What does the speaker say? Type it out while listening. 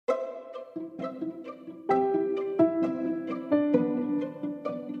For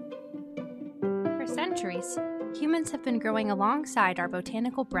centuries, humans have been growing alongside our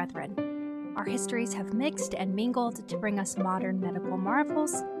botanical brethren. Our histories have mixed and mingled to bring us modern medical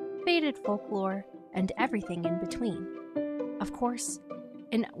marvels, faded folklore, and everything in between. Of course,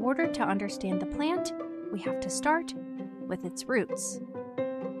 in order to understand the plant, we have to start with its roots.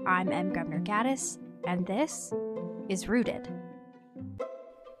 I'm M. Governor Gaddis, and this is Rooted.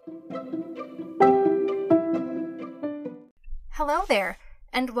 Hello there,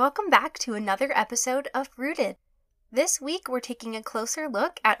 and welcome back to another episode of Rooted. This week we're taking a closer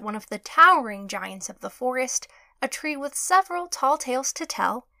look at one of the towering giants of the forest, a tree with several tall tales to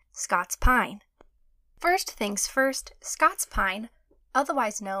tell, Scots pine. First things first, Scots pine,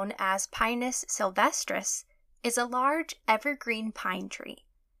 otherwise known as Pinus sylvestris, is a large evergreen pine tree.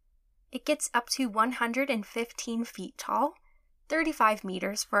 It gets up to 115 feet tall, 35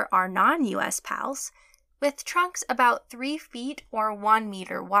 meters for our non-US pals, with trunks about 3 feet or 1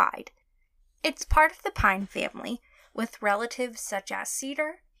 meter wide. It's part of the pine family, with relatives such as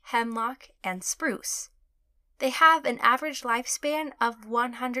cedar, hemlock, and spruce. They have an average lifespan of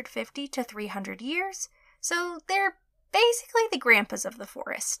 150 to 300 years, so they're basically the grandpas of the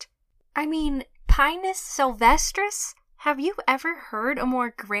forest. I mean, Pinus sylvestris? Have you ever heard a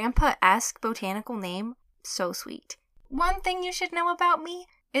more grandpa-esque botanical name? So sweet. One thing you should know about me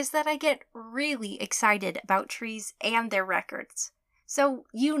is that I get really excited about trees and their records. So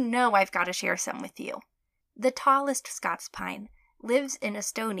you know I've got to share some with you. The tallest Scots pine lives in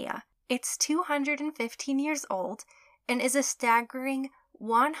Estonia. It's 215 years old and is a staggering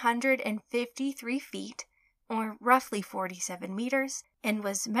 153 feet, or roughly 47 meters, and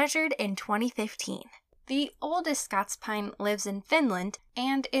was measured in 2015. The oldest Scots pine lives in Finland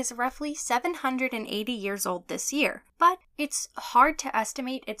and is roughly 780 years old this year, but it's hard to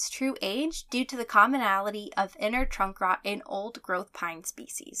estimate its true age due to the commonality of inner trunk rot in old-growth pine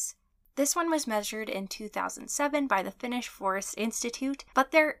species. This one was measured in 2007 by the Finnish Forest Institute,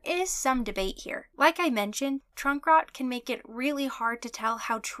 but there is some debate here. Like I mentioned, trunk rot can make it really hard to tell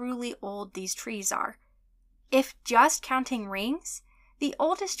how truly old these trees are. If just counting rings, the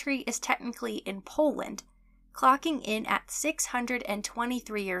oldest tree is technically in Poland, clocking in at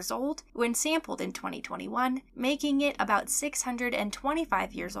 623 years old when sampled in 2021, making it about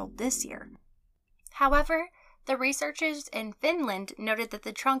 625 years old this year. However, the researchers in Finland noted that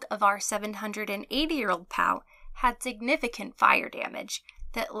the trunk of our 780-year-old pal had significant fire damage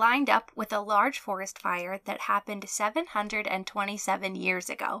that lined up with a large forest fire that happened 727 years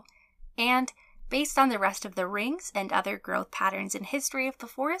ago, and based on the rest of the rings and other growth patterns and history of the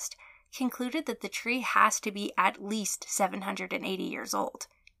forest, concluded that the tree has to be at least 780 years old.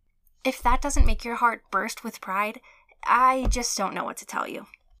 If that doesn't make your heart burst with pride, I just don't know what to tell you.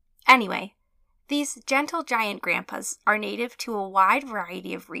 Anyway, these gentle giant grandpas are native to a wide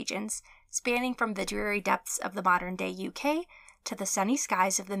variety of regions, spanning from the dreary depths of the modern-day UK to the sunny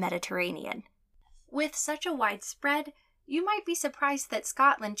skies of the Mediterranean. With such a wide spread, you might be surprised that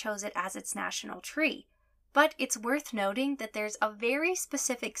Scotland chose it as its national tree, but it's worth noting that there's a very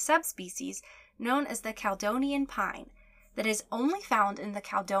specific subspecies known as the Caledonian pine that is only found in the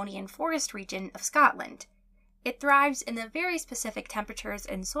Caledonian Forest region of Scotland. It thrives in the very specific temperatures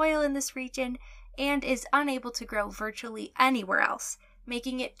and soil in this region and is unable to grow virtually anywhere else,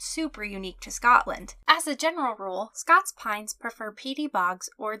 making it super unique to Scotland. As a general rule, Scots pines prefer peaty bogs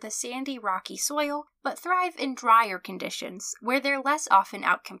or the sandy, rocky soil, but thrive in drier conditions, where they're less often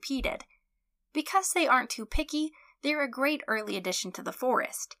outcompeted. Because they aren't too picky, they're a great early addition to the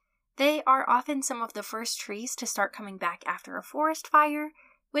forest. They are often some of the first trees to start coming back after a forest fire,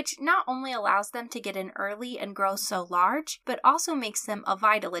 which not only allows them to get in early and grow so large, but also makes them a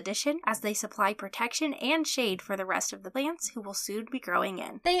vital addition as they supply protection and shade for the rest of the plants who will soon be growing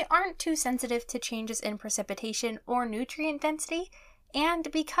in. They aren't too sensitive to changes in precipitation or nutrient density,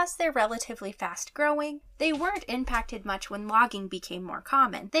 and because they're relatively fast growing, they weren't impacted much when logging became more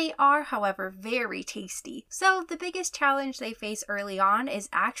common. They are, however, very tasty, so the biggest challenge they face early on is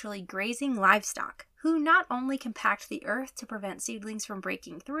actually grazing livestock, who not only compact the earth to prevent seedlings from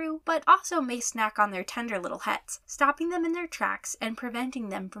breaking through, but also may snack on their tender little heads, stopping them in their tracks and preventing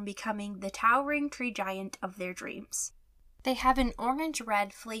them from becoming the towering tree giant of their dreams. They have an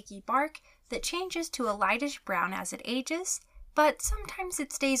orange-red flaky bark that changes to a lightish brown as it ages, but sometimes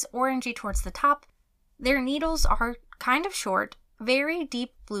it stays orangey towards the top. Their needles are kind of short, very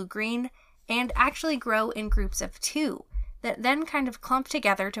deep blue-green, and actually grow in groups of 2, that then kind of clump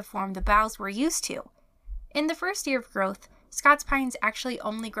together to form the boughs we're used to. In the first year of growth, Scots pines actually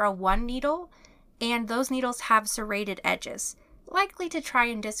only grow 1 needle, and those needles have serrated edges, likely to try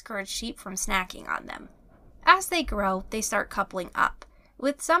and discourage sheep from snacking on them. As they grow, they start coupling up,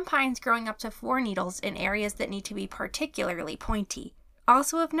 with some pines growing up to 4 needles in areas that need to be particularly pointy.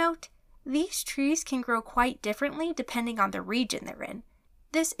 Also of note, these trees can grow quite differently depending on the region they're in.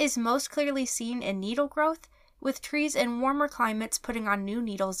 This is most clearly seen in needle growth, with trees in warmer climates putting on new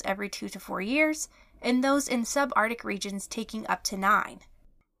needles every 2 to 4 years, and those in subarctic regions taking up to 9.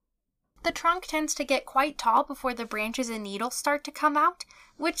 The trunk tends to get quite tall before the branches and needles start to come out,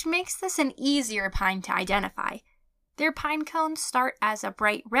 which makes this an easier pine to identify. Their pine cones start as a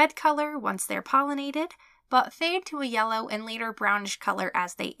bright red color once they're pollinated, but fade to a yellow and later brownish color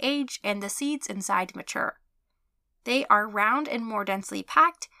as they age and the seeds inside mature. They are round and more densely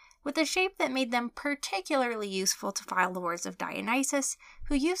packed, with a shape that made them particularly useful to followers of Dionysus,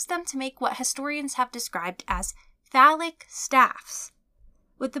 who used them to make what historians have described as phallic staffs,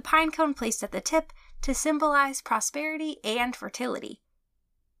 with the pine cone placed at the tip to symbolize prosperity and fertility.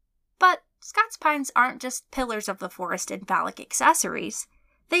 But Scots pines aren't just pillars of the forest and phallic accessories.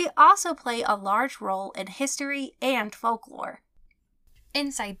 They also play a large role in history and folklore.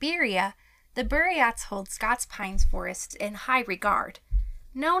 In Siberia, the Buryats hold Scots pines forests in high regard.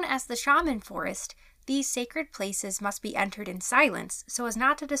 Known as the shaman forest, these sacred places must be entered in silence so as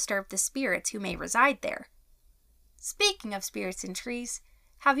not to disturb the spirits who may reside there. Speaking of spirits in trees,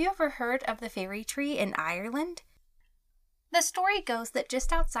 have you ever heard of the fairy tree in Ireland? The story goes that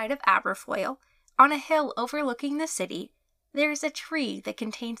just outside of Aberfoyle, on a hill overlooking the city, there is a tree that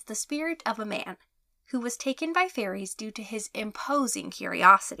contains the spirit of a man who was taken by fairies due to his imposing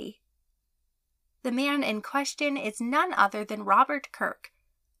curiosity. The man in question is none other than Robert Kirk,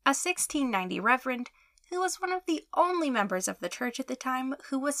 a 1690 reverend who was one of the only members of the church at the time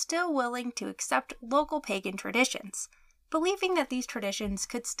who was still willing to accept local pagan traditions, believing that these traditions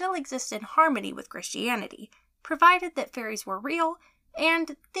could still exist in harmony with Christianity, provided that fairies were real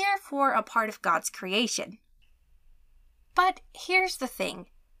and therefore a part of God's creation. But here's the thing.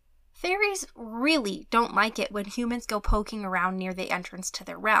 Fairies really don't like it when humans go poking around near the entrance to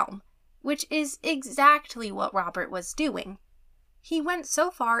their realm, which is exactly what Robert was doing. He went so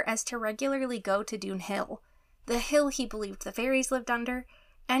far as to regularly go to Doon Hill, the hill he believed the fairies lived under,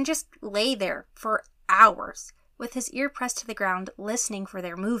 and just lay there for hours, with his ear pressed to the ground listening for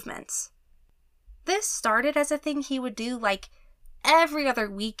their movements. This started as a thing he would do like every other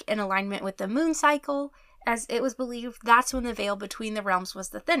week in alignment with the moon cycle, as it was believed that's when the veil between the realms was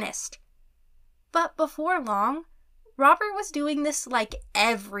the thinnest. But before long, Robert was doing this like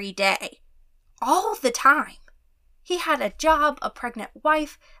every day, all the time. He had a job, a pregnant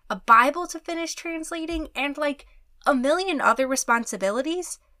wife, a Bible to finish translating, and like a million other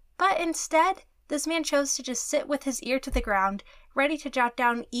responsibilities, but instead, this man chose to just sit with his ear to the ground, ready to jot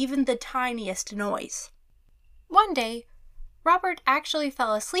down even the tiniest noise. One day, Robert actually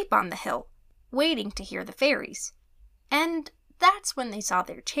fell asleep on the hill, waiting to hear the fairies. And that's when they saw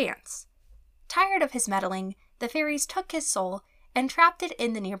their chance. Tired of his meddling, the fairies took his soul and trapped it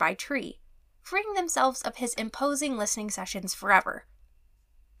in the nearby tree, freeing themselves of his imposing listening sessions forever.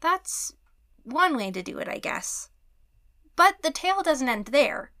 That's one way to do it, I guess. But the tale doesn't end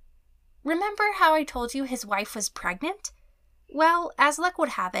there. Remember how I told you his wife was pregnant? Well, as luck would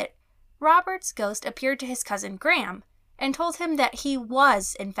have it, Robert's ghost appeared to his cousin Graham and told him that he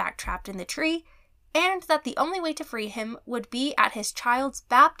was, in fact, trapped in the tree, and that the only way to free him would be at his child's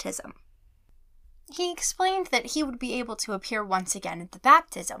baptism. He explained that he would be able to appear once again at the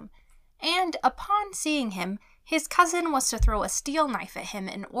baptism, and upon seeing him, his cousin was to throw a steel knife at him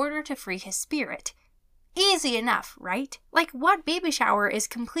in order to free his spirit. Easy enough, right? Like, what baby shower is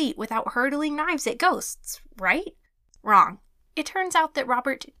complete without hurtling knives at ghosts, right? Wrong. It turns out that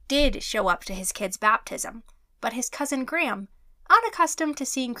Robert did show up to his kid's baptism, but his cousin Graham, unaccustomed to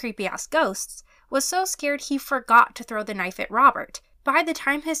seeing creepy-ass ghosts, was so scared he forgot to throw the knife at Robert. By the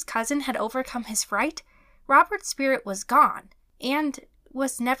time his cousin had overcome his fright, Robert's spirit was gone, and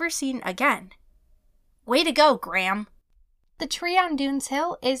was never seen again. Way to go, Graham! The tree on Dunes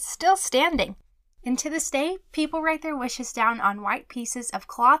Hill is still standing, and to this day, people write their wishes down on white pieces of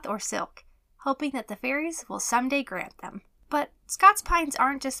cloth or silk, hoping that the fairies will someday grant them. But Scots pines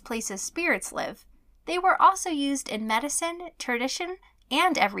aren't just places spirits live. They were also used in medicine, tradition,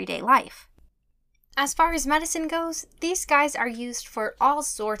 and everyday life. As far as medicine goes, these guys are used for all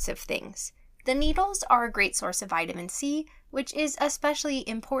sorts of things. The needles are a great source of vitamin C, which is especially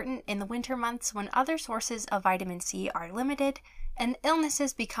important in the winter months when other sources of vitamin C are limited and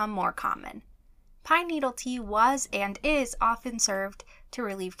illnesses become more common. Pine needle tea was and is often served to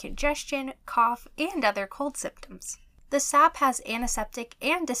relieve congestion, cough, and other cold symptoms. The sap has antiseptic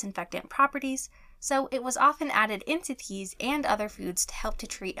and disinfectant properties, so it was often added into teas and other foods to help to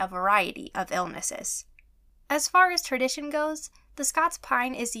treat a variety of illnesses. As far as tradition goes, the Scots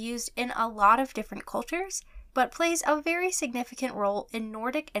pine is used in a lot of different cultures, but plays a very significant role in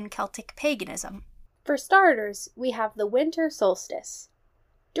Nordic and Celtic paganism. For starters, we have the winter solstice.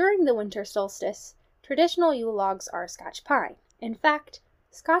 During the winter solstice, traditional Yule logs are Scotch pine. In fact,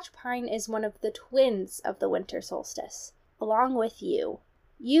 Scotch pine is one of the twins of the winter solstice, along with yew.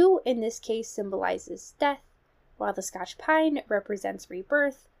 Yew, in this case, symbolizes death, while the Scotch pine represents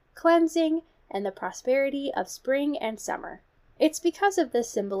rebirth, cleansing, and the prosperity of spring and summer. It's because of this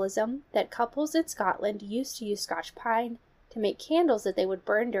symbolism that couples in Scotland used to use Scotch pine to make candles that they would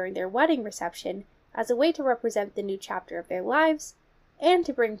burn during their wedding reception as a way to represent the new chapter of their lives and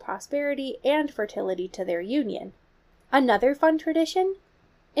to bring prosperity and fertility to their union. Another fun tradition?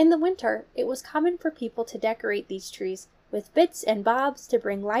 In the winter, it was common for people to decorate these trees with bits and bobs to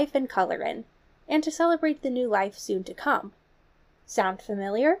bring life and color in, and to celebrate the new life soon to come. Sound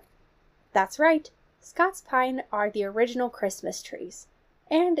familiar? That's right, Scots pine are the original Christmas trees,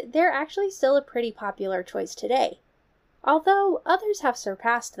 and they're actually still a pretty popular choice today, although others have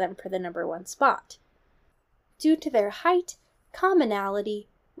surpassed them for the #1 spot. Due to their height, commonality,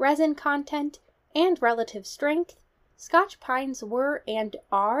 resin content, and relative strength, Scotch pines were and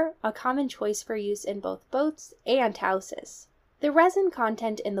are a common choice for use in both boats and houses. The resin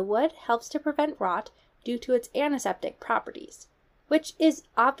content in the wood helps to prevent rot due to its antiseptic properties, which is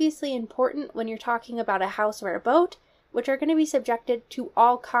obviously important when you're talking about a house or a boat, which are going to be subjected to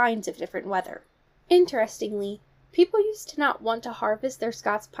all kinds of different weather. Interestingly, people used to not want to harvest their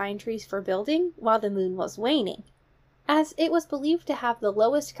Scots pine trees for building while the moon was waning, as it was believed to have the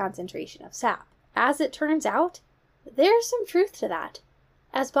lowest concentration of sap. As it turns out, there's some truth to that,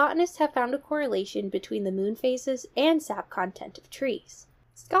 as botanists have found a correlation between the moon phases and sap content of trees.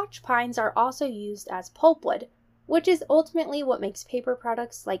 Scotch pines are also used as pulpwood, which is ultimately what makes paper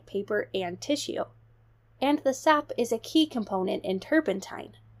products like paper and tissue. And the sap is a key component in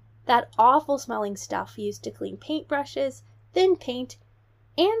turpentine, that awful smelling stuff used to clean paintbrushes, thin paint,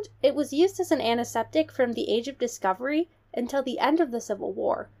 and it was used as an antiseptic from the Age of Discovery until the end of the Civil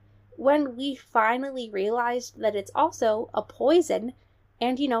War, when we finally realized that it's also a poison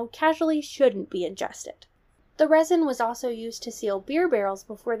and, casually shouldn't be ingested. The resin was also used to seal beer barrels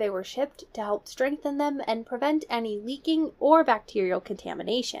before they were shipped to help strengthen them and prevent any leaking or bacterial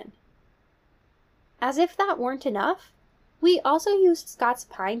contamination. As if that weren't enough, we also used Scots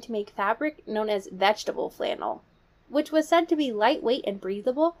pine to make fabric known as vegetable flannel, which was said to be lightweight and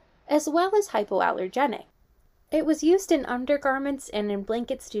breathable, as well as hypoallergenic. It was used in undergarments and in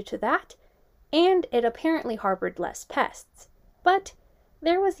blankets due to that, and it apparently harbored less pests. But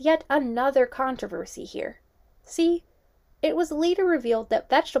there was yet another controversy here. See, it was later revealed that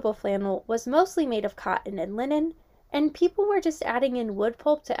vegetable flannel was mostly made of cotton and linen, and people were just adding in wood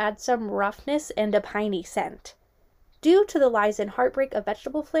pulp to add some roughness and a piney scent. Due to the lies and heartbreak of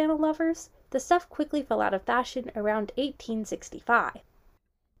vegetable flannel lovers, the stuff quickly fell out of fashion around 1865.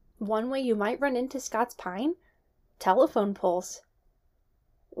 One way you might run into Scots pine? Telephone poles.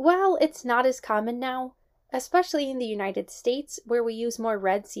 Well, it's not as common now, especially in the United States, where we use more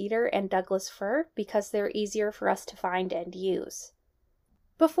red cedar and Douglas fir because they're easier for us to find and use.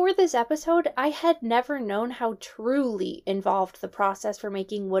 Before this episode, I had never known how truly involved the process for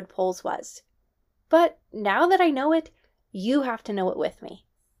making wood poles was. But now that I know it, you have to know it with me.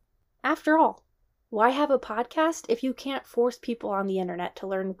 After all, why have a podcast if you can't force people on the internet to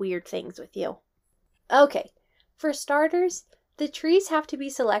learn weird things with you? Okay, for starters, the trees have to be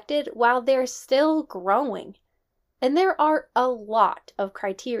selected while they're still growing. And there are a lot of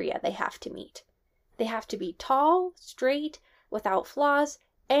criteria they have to meet. They have to be tall, straight, without flaws,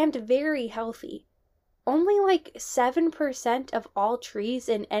 and very healthy. Only like 7% of all trees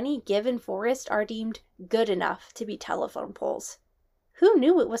in any given forest are deemed good enough to be telephone poles. Who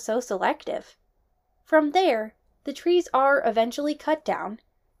knew it was so selective? From there, the trees are eventually cut down,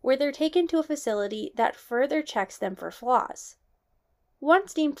 where they're taken to a facility that further checks them for flaws.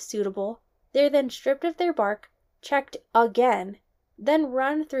 Once deemed suitable, they're then stripped of their bark, checked again, then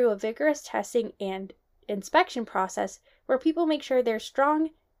run through a vigorous testing and inspection process where people make sure they're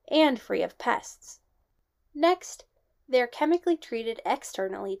strong and free of pests. Next, they're chemically treated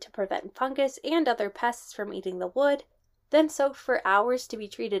externally to prevent fungus and other pests from eating the wood, then soaked for hours to be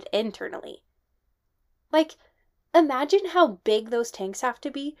treated internally. Imagine how big those tanks have to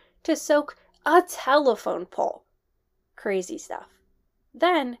be to soak a telephone pole. Crazy stuff.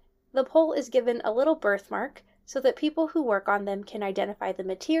 Then, the pole is given a little birthmark so that people who work on them can identify the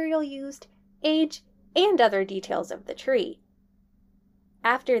material used, age, and other details of the tree.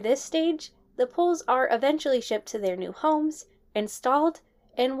 After this stage, The poles are eventually shipped to their new homes, installed,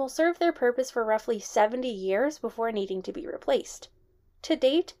 and will serve their purpose for roughly 70 years before needing to be replaced. To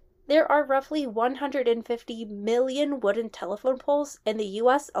date, there are roughly 150 million wooden telephone poles in the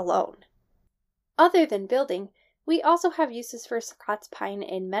US alone. Other than building, we also have uses for Scots pine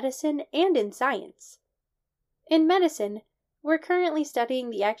in medicine and in science. In medicine, we're currently studying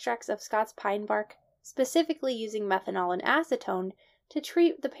the extracts of Scots pine bark, specifically using methanol and acetone to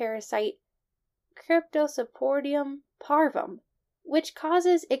treat the parasite Cryptosporidium parvum, which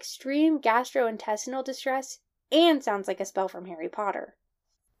causes extreme gastrointestinal distress and sounds like a spell from Harry Potter.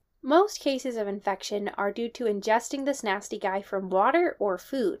 Most cases of infection are due to ingesting this nasty guy from water or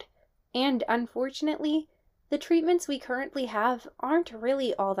food, and unfortunately, the treatments we currently have aren't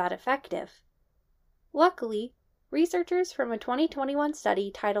really all that effective. Luckily, researchers from a 2021 study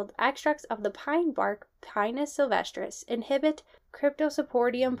titled Extracts of the Pine Bark Pinus sylvestris Inhibit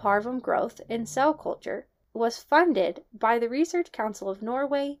Cryptosporidium parvum Growth in Cell Culture was funded by the Research Council of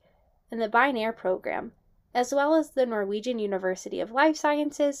Norway and the Binair Program, as well as the Norwegian University of Life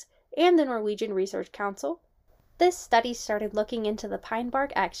Sciences and the Norwegian Research Council. This study started looking into the pine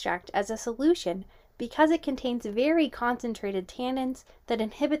bark extract as a solution because it contains very concentrated tannins that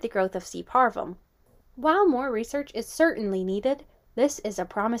inhibit the growth of C. parvum. While more research is certainly needed, this is a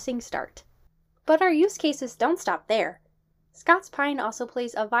promising start. But our use cases don't stop there. Scots pine also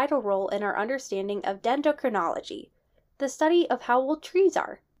plays a vital role in our understanding of dendrochronology, the study of how old trees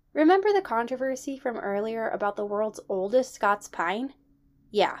are. Remember the controversy from earlier about the world's oldest Scots pine?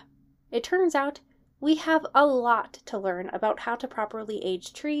 Yeah, it turns out we have a lot to learn about how to properly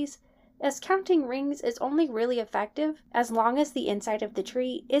age trees, as counting rings is only really effective as long as the inside of the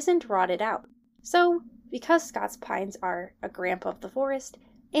tree isn't rotted out. So, because Scots pines are a grandpa of the forest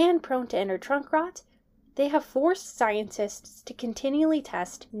and prone to inner trunk rot, they have forced scientists to continually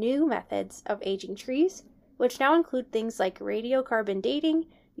test new methods of aging trees, which now include things like radiocarbon dating,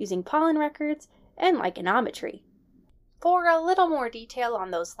 using pollen records, and lichenometry. For a little more detail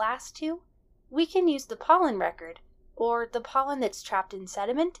on those last two, we can use the pollen record, or the pollen that's trapped in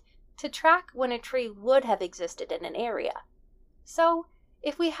sediment, to track when a tree would have existed in an area. So,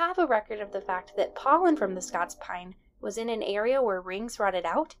 if we have a record of the fact that pollen from the Scots pine was in an area where rings rotted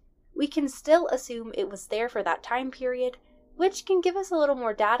out, we can still assume it was there for that time period, which can give us a little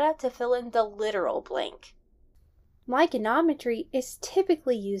more data to fill in the literal blank. Lichenometry is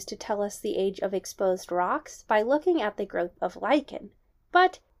typically used to tell us the age of exposed rocks by looking at the growth of lichen,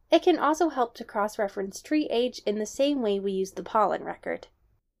 but it can also help to cross-reference tree age in the same way we use the pollen record.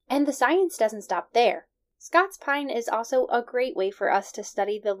 And the science doesn't stop there. Scots pine is also a great way for us to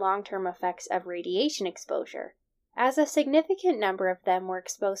study the long-term effects of radiation exposure, as a significant number of them were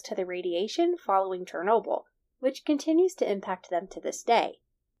exposed to the radiation following Chernobyl, which continues to impact them to this day.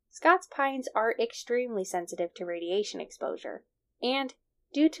 Scots pines are extremely sensitive to radiation exposure, and,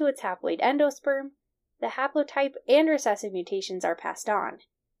 due to its haploid endosperm, the haplotype and recessive mutations are passed on,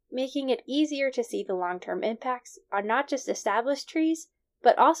 making it easier to see the long-term impacts on not just established trees,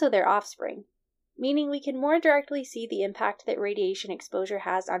 but also their offspring, meaning we can more directly see the impact that radiation exposure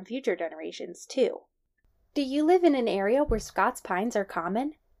has on future generations, too. Do you live in an area where Scots pines are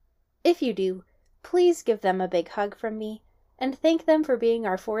common? If you do, please give them a big hug from me, and thank them for being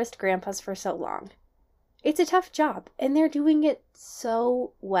our forest grandpas for so long. It's a tough job, and they're doing it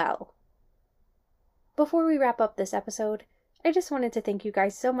so well. Before we wrap up this episode, I just wanted to thank you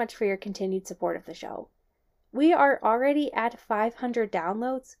guys so much for your continued support of the show. We are already at 500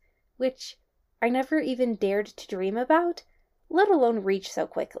 downloads, which I never even dared to dream about, let alone reach so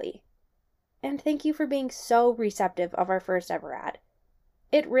quickly. And thank you for being so receptive of our first ever ad.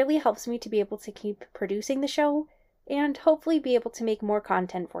 It really helps me to be able to keep producing the show, and hopefully be able to make more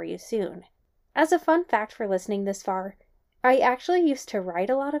content for you soon. As a fun fact for listening this far, I actually used to write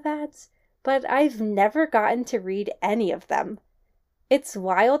a lot of ads, but I've never gotten to read any of them. It's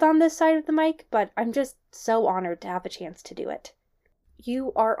wild on this side of the mic, but I'm just so honored to have a chance to do it.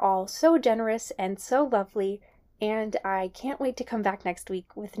 You are all so generous and so lovely, and I can't wait to come back next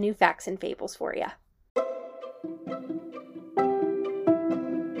week with new facts and fables for you.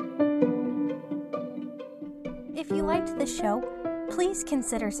 If you liked this show, please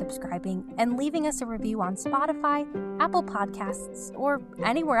consider subscribing and leaving us a review on Spotify, Apple Podcasts, or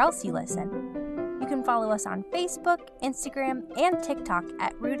anywhere else you listen. You can follow us on Facebook, Instagram, and TikTok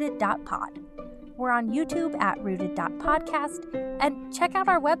at rooted.pod. We're on YouTube at rooted.podcast, and check out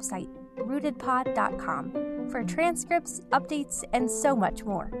our website, rootedpod.com, for transcripts, updates, and so much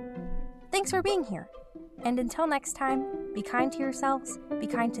more. Thanks for being here, and until next time, be kind to yourselves, be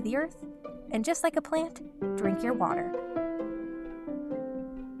kind to the earth, and just like a plant, drink your water.